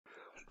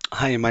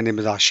Hi, my name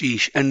is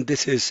Ashish, and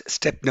this is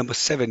step number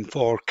 7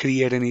 for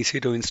create an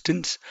EC2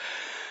 instance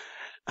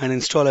and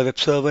install a web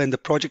server. And the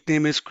project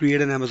name is create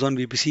an Amazon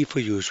VPC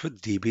for use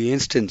with DB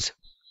instance.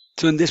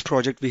 So in this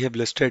project, we have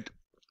listed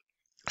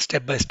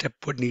step by step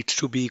what needs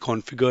to be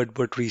configured,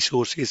 what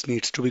resources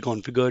needs to be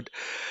configured.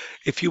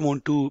 If you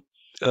want to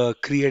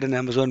create an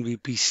Amazon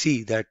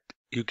VPC that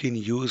you can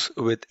use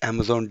with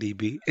Amazon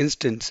DB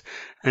instance,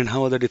 and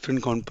how are the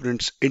different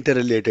components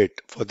interrelated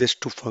for this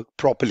to work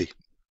properly.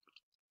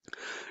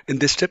 In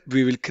this step,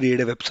 we will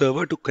create a web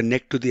server to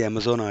connect to the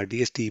Amazon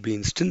RDS DB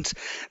instance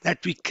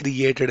that we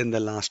created in the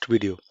last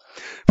video.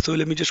 So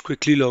let me just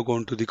quickly log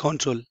on to the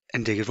console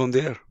and take it from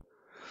there.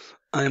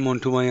 I am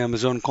onto my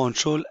Amazon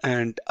console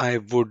and I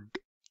would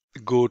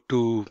go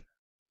to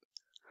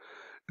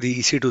the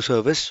EC2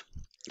 service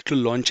to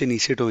launch an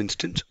EC2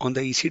 instance. On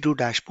the EC2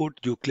 dashboard,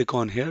 you click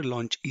on here,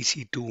 launch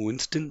EC2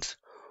 instance.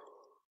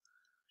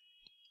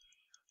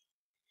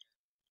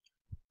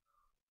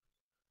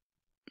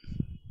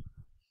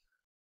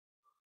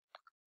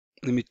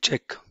 Let me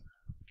check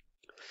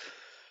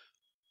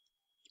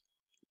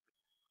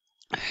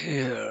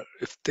here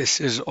if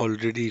this is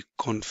already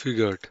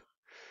configured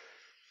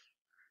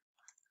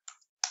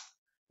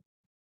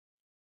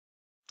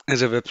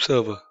as a web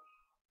server.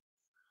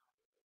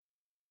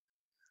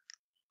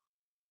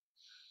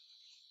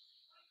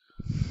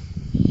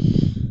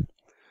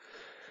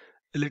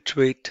 Let's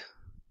wait.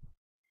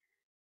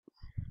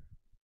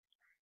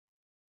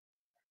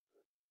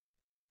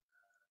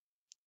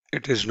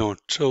 It is not.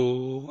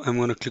 So I'm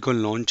going to click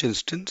on launch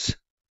instance.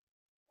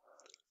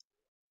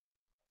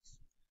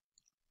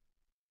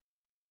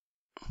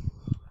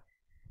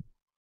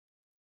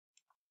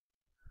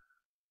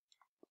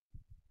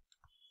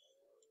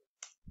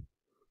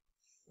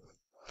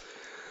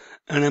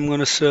 And I'm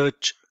going to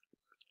search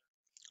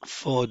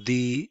for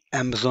the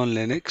Amazon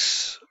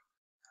Linux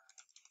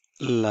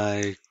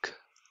like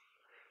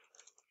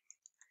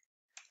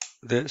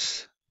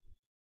this.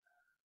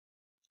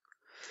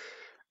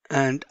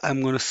 And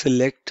I'm going to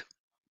select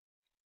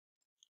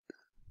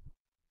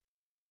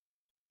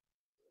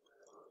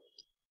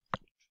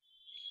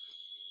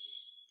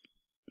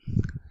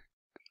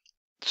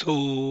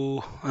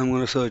so I'm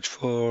going to search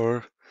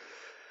for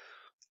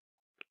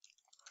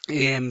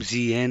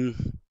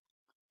AMZN,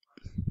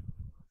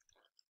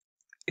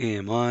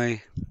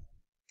 AMI,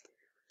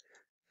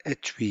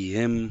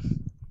 HVM,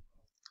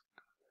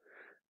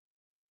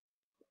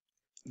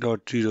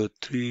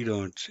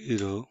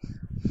 .03.0.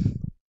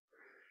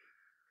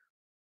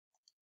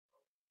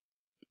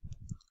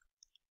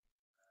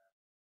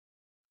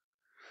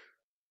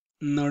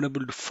 Not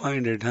able to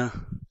find it, huh?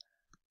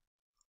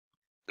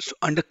 So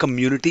under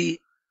community,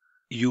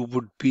 you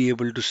would be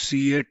able to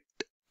see it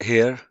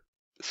here.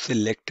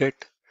 Select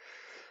it.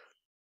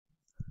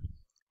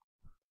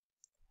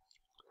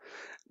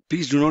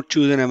 Please do not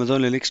choose an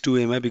Amazon Linux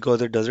 2 AMI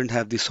because it doesn't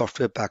have the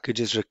software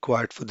packages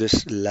required for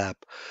this lab.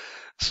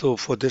 So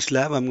for this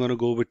lab, I'm going to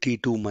go with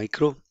T2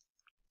 Micro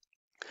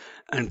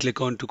and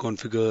click on to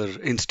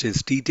configure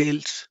instance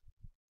details.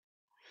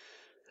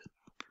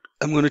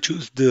 I'm going to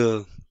choose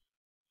the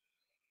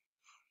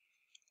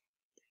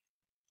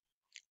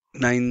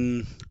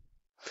 9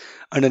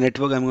 under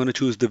network. I'm going to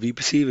choose the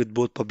VPC with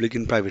both public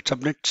and private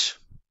subnets.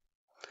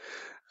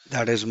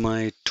 That is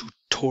my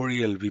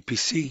tutorial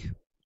VPC.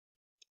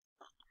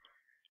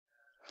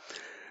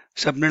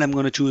 Subnet, I'm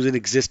going to choose an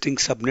existing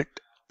subnet,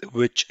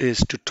 which is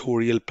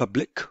tutorial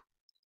public.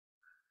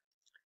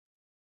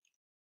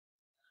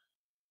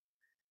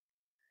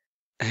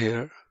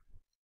 Here,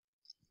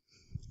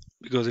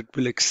 because it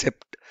will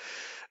accept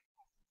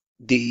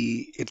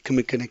the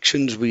incoming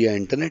connections via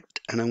internet,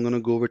 and I'm going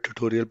to go with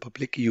tutorial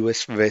public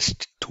US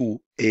West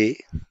 2A,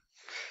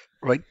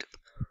 right?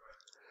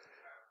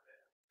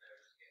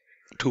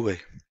 2A.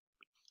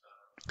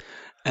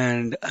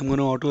 And I'm going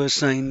to auto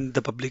assign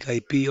the public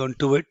IP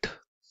onto it.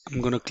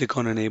 I'm going to click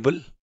on enable.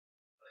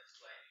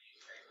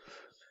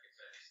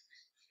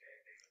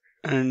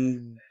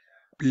 And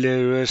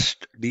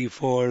rest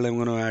default, I'm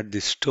going to add the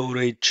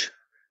storage.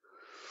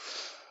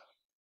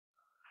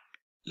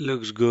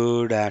 Looks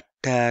good. Add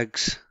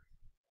tags.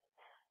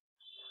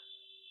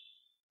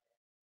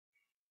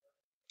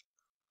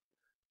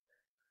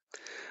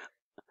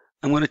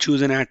 I'm going to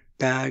choose an add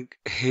tag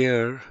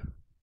here.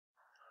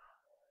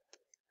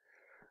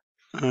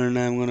 And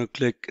I'm going to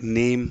click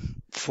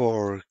name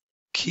for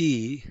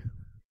key.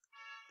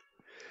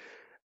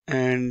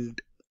 And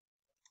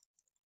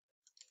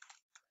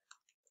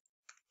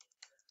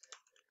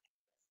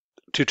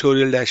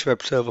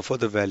tutorial-web server for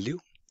the value.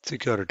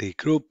 Security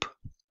group.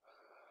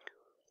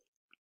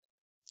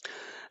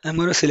 I'm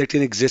going to select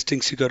an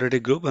existing security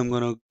group. I'm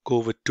going to go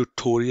with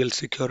tutorial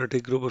security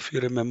group. If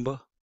you remember,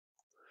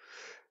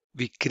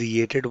 we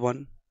created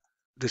one,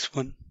 this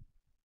one,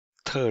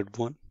 third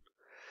one.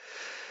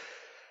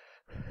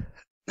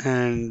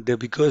 And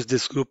because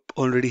this group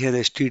already has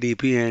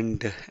HTTP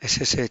and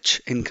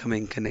SSH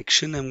incoming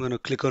connection, I'm going to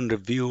click on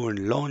review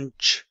and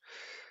launch.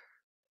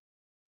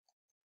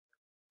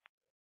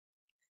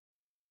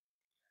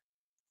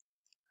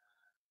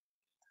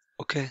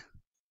 OK.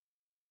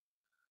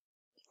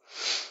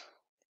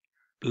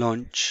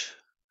 Launch.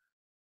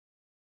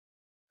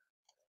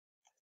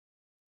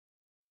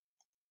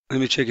 Let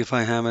me check if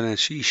I have an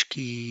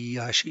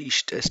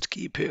Ashish test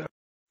keep here.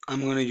 I'm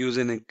going to use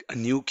a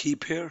new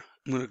keep here.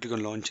 I'm going to click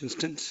on launch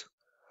instance.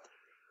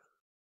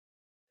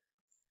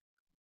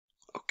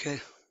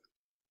 OK.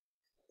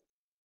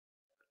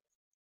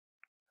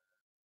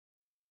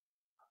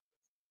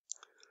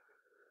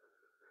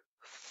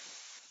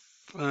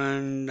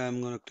 And I'm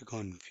going to click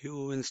on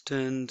view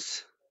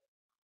instance.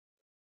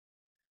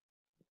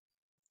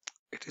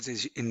 It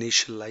is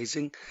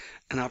initializing,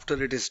 and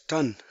after it is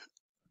done,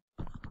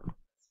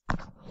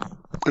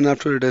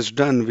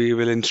 we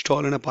will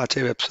install an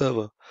Apache web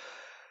server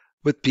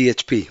with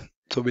PHP.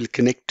 So we'll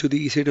connect to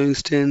the EC2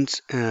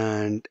 instance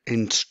and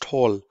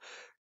install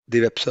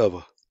the web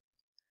server.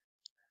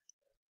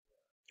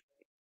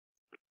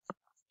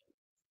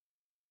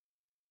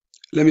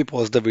 Let me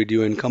pause the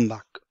video and come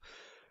back.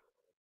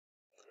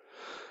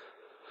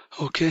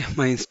 Okay,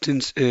 my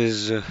instance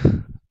is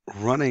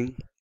running.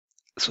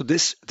 So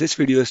this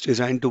video is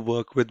designed to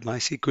work with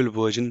MySQL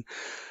version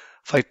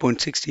 5.6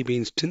 DB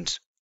instance.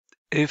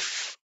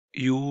 If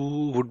you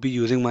would be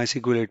using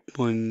MySQL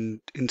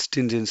 8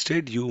 instance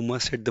instead, you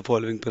must set the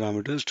following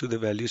parameters to the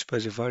value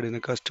specified in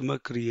a customer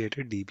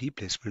created DB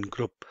placement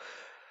group.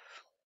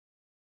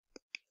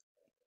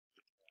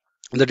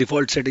 The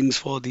default settings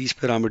for these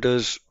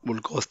parameters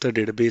will cause the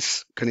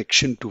database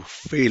connection to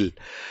fail.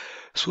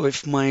 So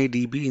if my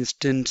DB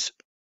instance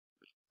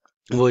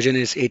version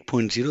is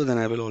 8.0, then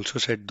I will also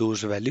set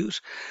those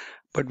values.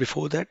 But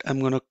before that, I'm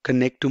going to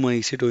connect to my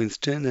EC2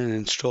 instance and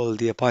install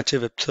the Apache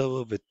web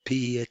server with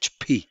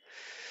PHP.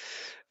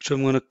 So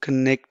I'm going to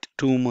connect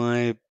to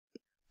my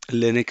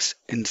Linux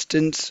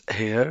instance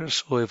here.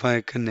 So if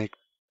I connect,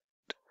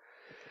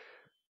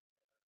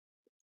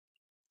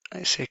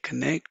 I say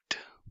connect.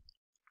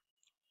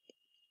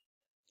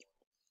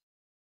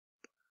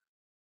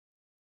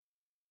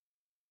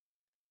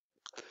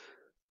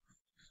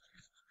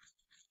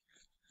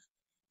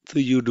 So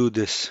you do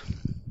this.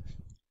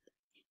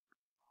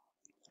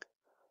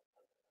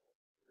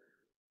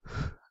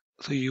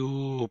 So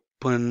you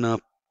open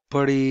up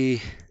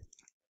Putty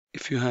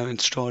if you have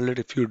installed it.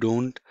 If you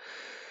don't,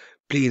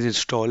 please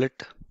install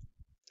it.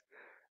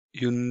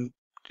 You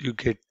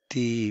get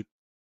the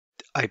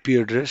IP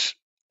address.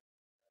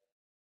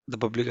 The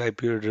public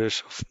IP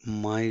address of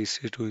my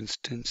EC2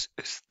 instance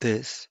is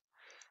this.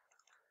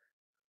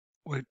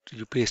 Wait,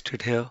 you paste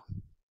it here.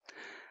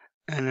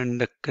 And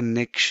under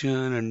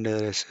connection,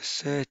 under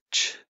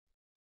SSH,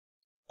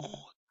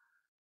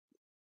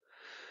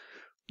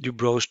 you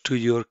browse to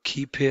your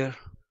keep here.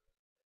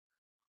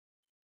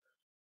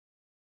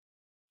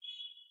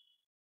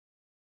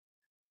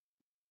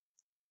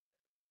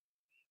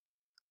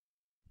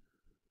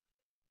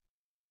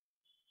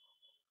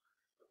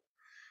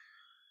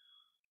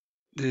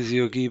 This is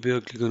your keep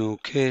here. Click on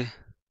OK.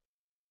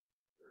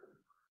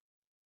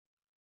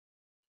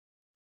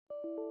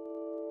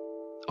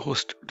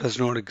 Host does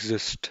not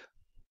exist.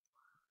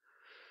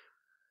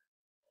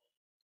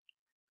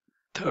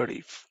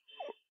 30.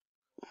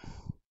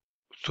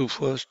 So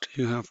first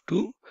you have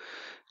to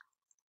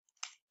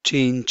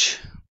change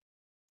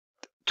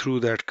through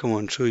that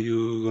command. So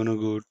you're gonna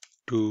go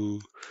to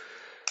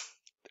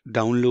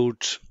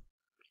downloads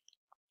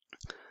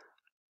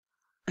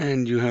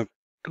and you have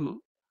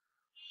to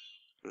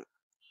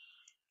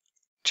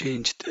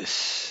change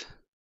this.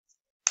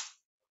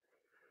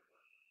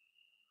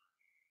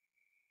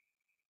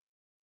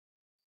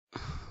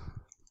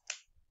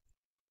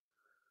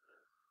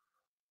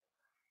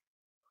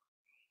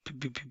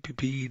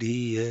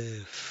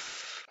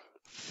 PDF.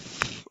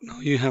 Now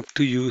you have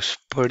to use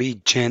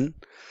PutyGen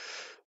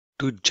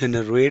to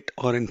generate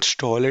or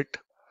install it.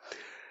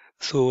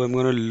 So I'm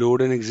going to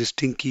load an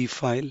existing key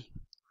file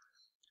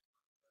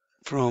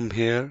from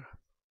here,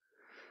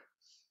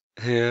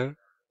 here,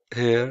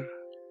 here,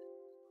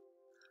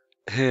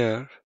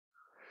 here.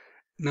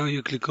 Now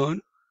you click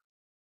on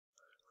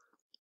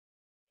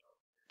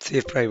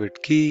save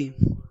private key.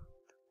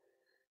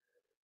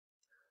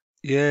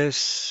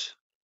 Yes.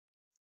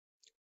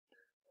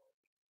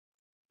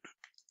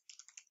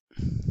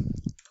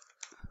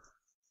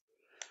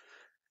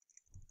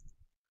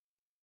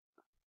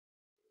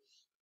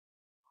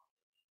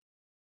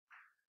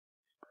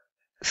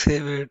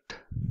 Save it.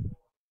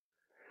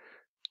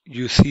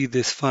 You see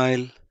this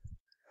file.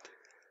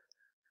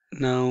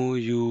 Now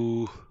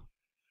you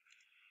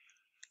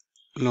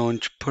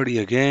launch Putty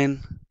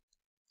again.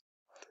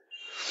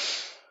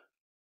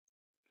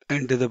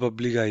 Enter the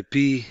public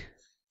IP.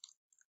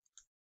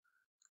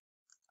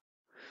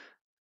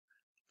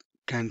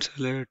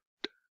 Cancel it.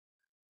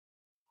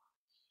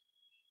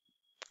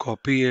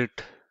 Copy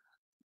it.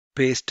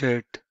 Paste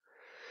it.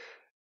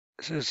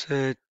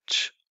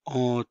 SSH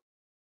auth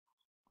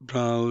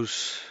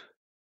browse.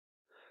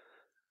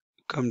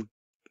 Come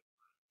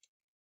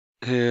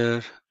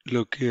here.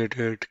 Locate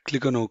it.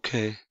 Click on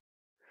OK.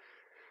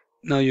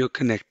 Now you're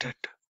connected.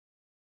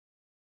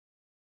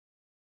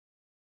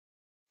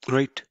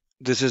 Right?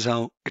 This is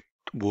how it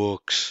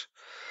works.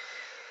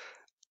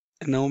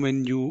 And now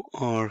when you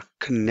are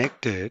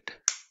connected,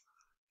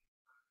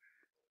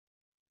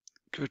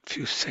 give it a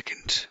few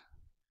seconds.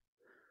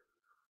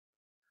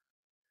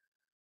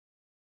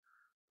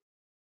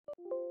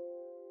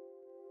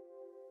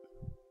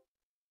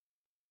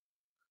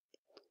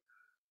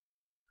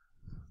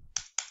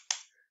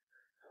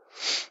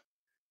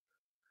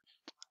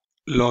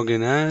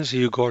 Login as,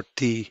 you got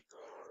the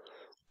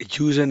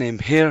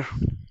username here.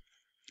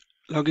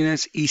 Login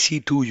as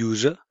EC2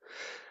 user.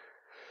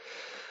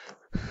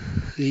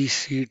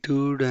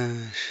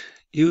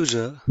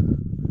 EC2-user.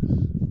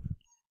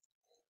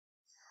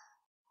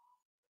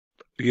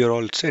 You're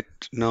all set.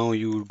 Now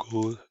you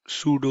go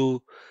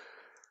sudo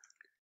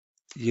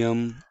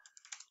yum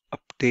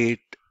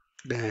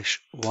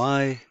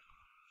update-y.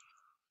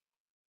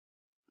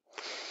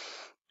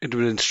 It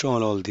will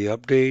install all the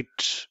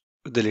updates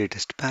with the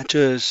latest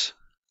patches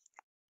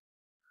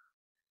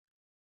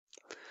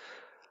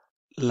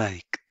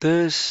like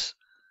this.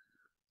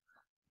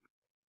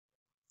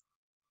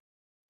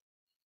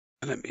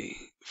 Let me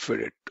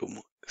fit it to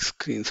my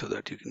screen so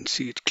that you can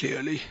see it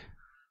clearly.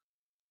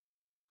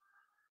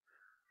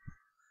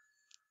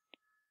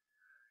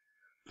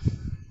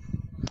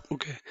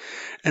 Okay,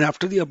 and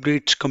after the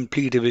updates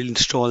complete, it will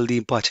install the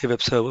Apache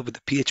web server with the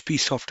PHP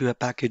software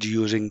package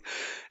using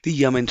the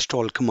yum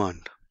install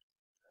command.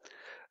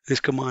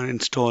 This command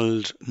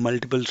installs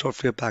multiple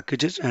software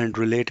packages and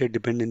related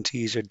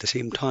dependencies at the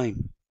same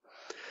time.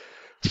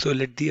 So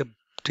let the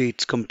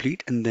updates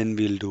complete and then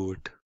we'll do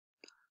it.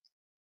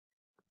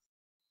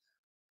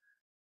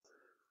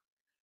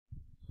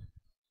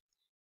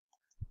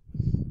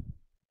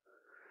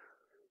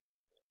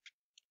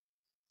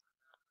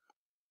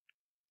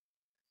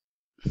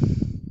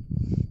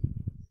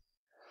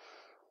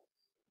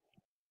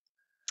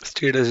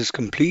 Status is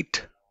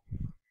complete.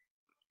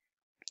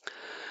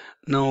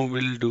 Now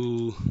we'll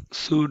do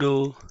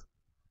sudo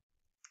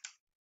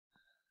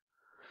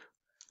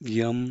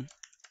yum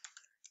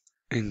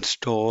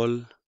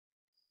install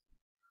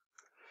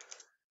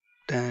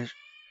dash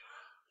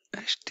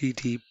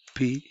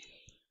http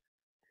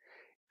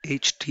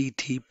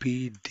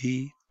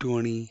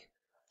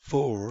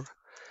d24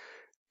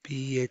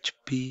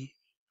 php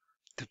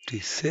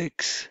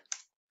 56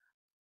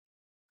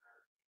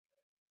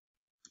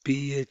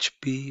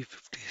 php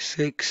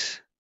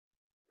 56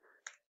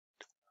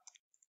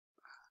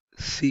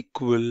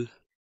 SQL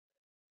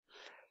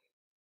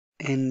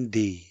nd.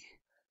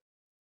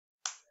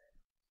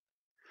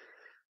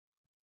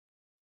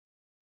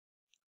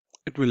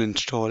 It will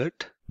install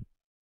it.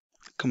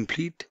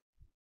 Complete.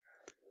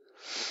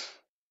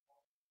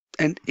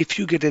 And if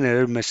you get an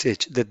error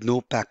message that no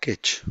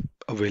package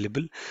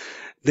available,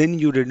 then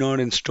you did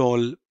not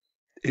install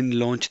and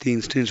launch the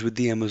instance with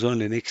the Amazon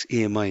Linux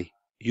AMI.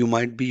 You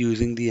might be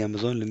using the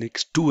Amazon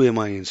Linux 2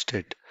 AMI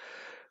instead.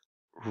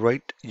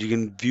 Right? You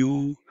can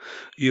view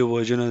your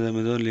version of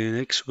Amazon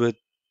Linux with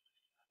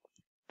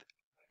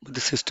the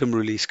system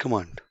release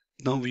command.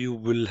 Now you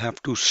will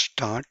have to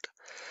start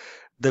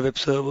the web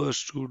server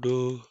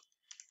sudo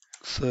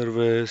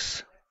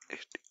service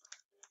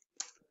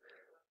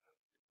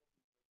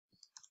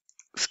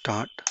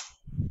start.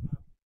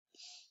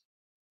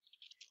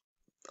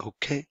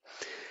 Okay.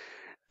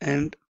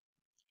 And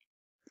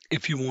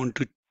if you want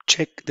to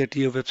check that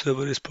your web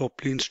server is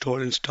properly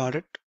installed and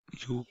started,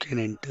 you can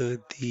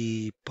enter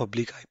the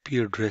public IP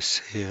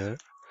address here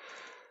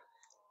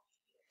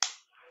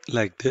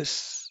like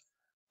this,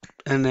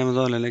 and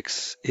Amazon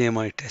Linux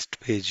AMI test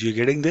page. You're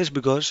getting this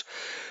because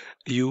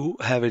you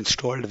have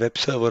installed web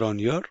server on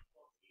your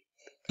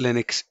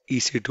Linux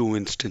EC2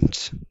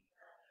 instance.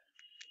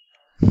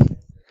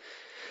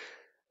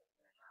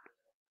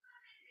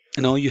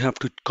 Now you have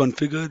to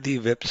configure the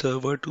web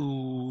server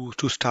to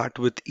start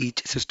with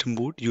each system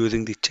boot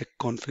using the check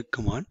config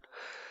command.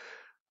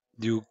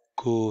 You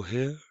go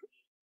here,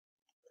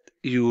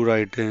 you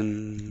write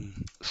in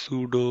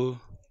sudo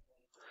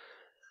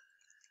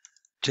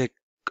check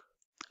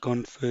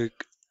config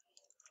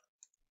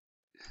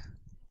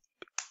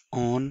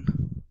on,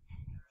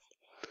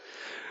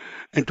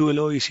 and to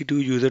allow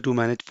EC2 user to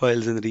manage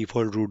files in the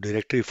default root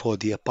directory for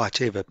the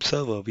Apache web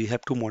server, we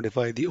have to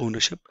modify the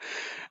ownership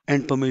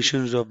and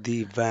permissions of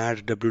the var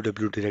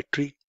www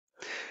directory.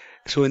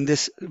 So in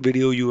this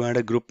video, you add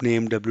a group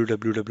name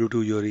www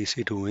to your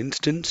EC2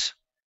 instance.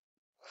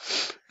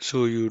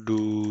 So you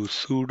do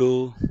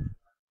sudo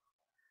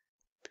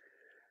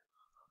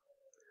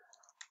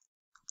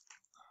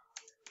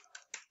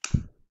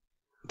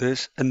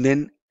this, and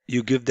then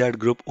you give that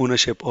group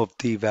ownership of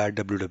the var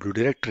www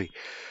directory.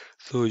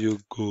 So you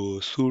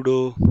go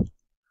sudo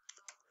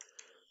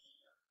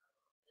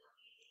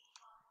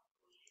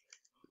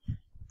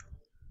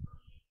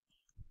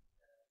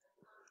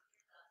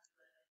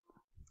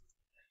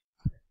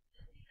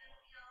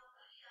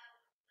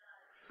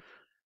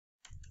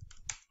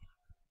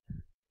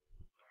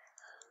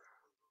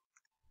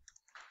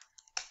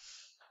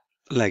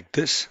like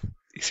this,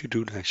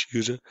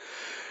 EC2-user,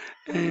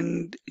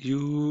 and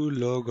you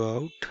log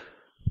out.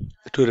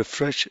 To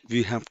refresh,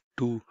 we have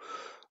to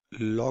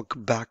log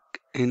back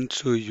in,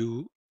 so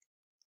you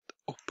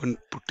open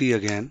putty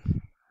again.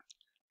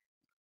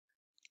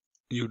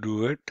 You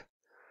do it.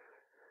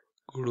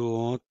 Go to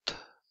auth,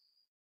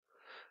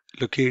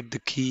 locate the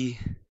key,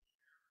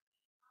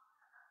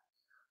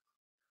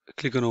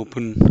 click on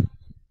open,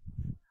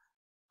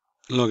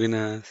 login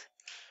as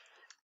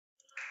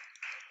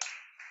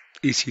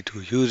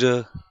EC2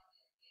 user,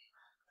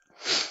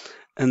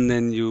 and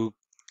then you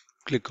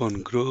click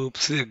on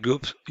groups, select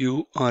groups,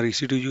 you are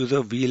EC2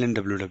 user, wheel and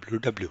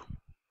www.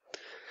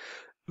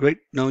 Right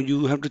now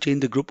you have to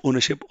change the group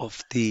ownership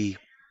of the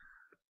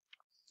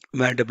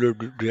var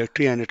www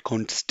directory and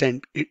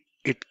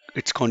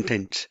its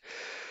contents.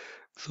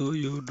 So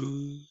you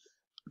do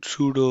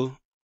sudo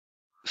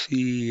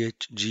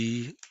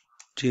chg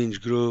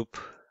change group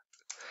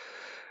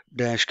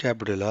dash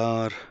capital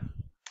R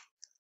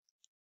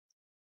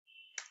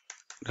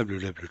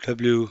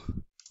www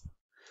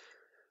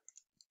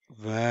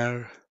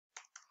var.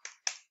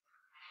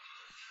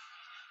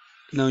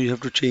 Now you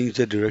have to change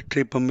the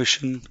directory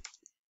permission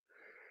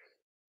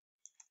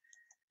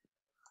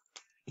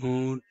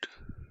mode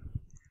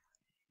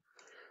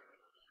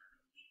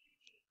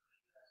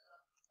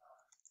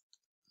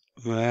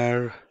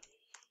var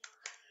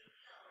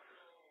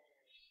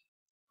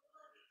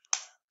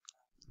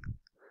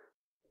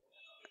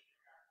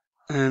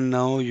and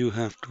now you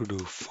have to do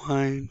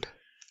find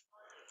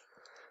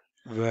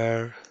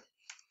var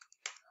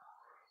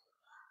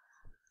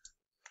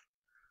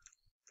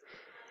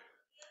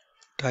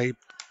type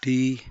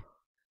d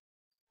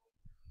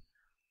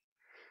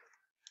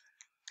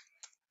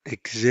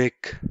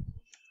exec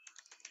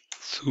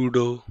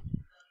sudo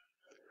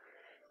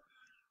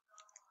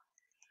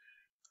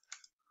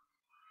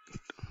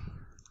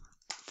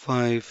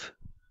five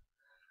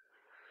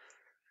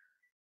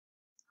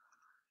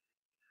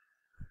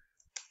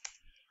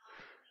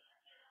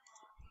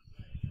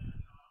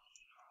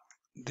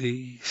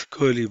these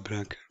curly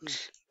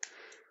brackets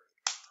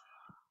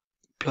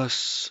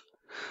plus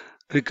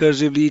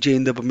recursively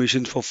change the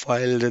permissions for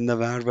files in the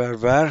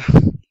var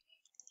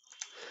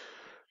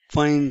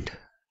find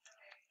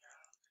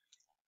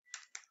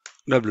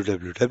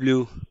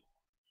www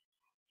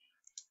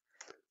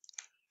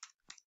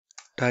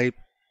type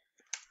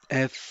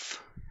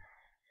f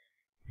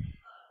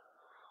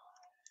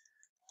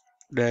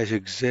dash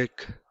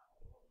exec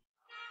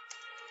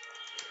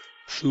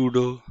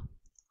sudo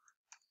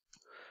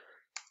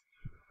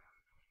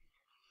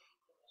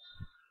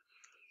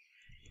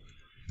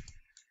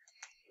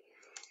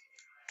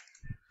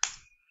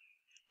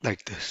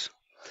like this.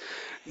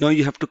 Now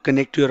you have to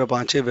connect your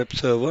Apache web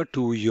server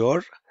to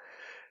your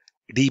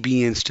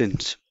DB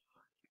instance.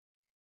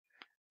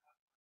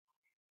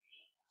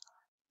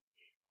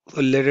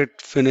 So let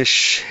it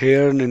finish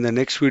here, and in the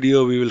next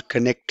video we will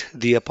connect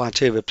the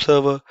Apache web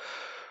server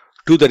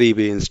to the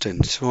DB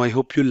instance. So I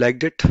hope you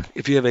liked it.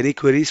 If you have any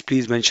queries,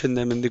 please mention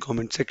them in the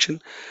comment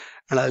section,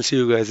 and I'll see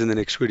you guys in the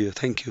next video.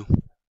 Thank you.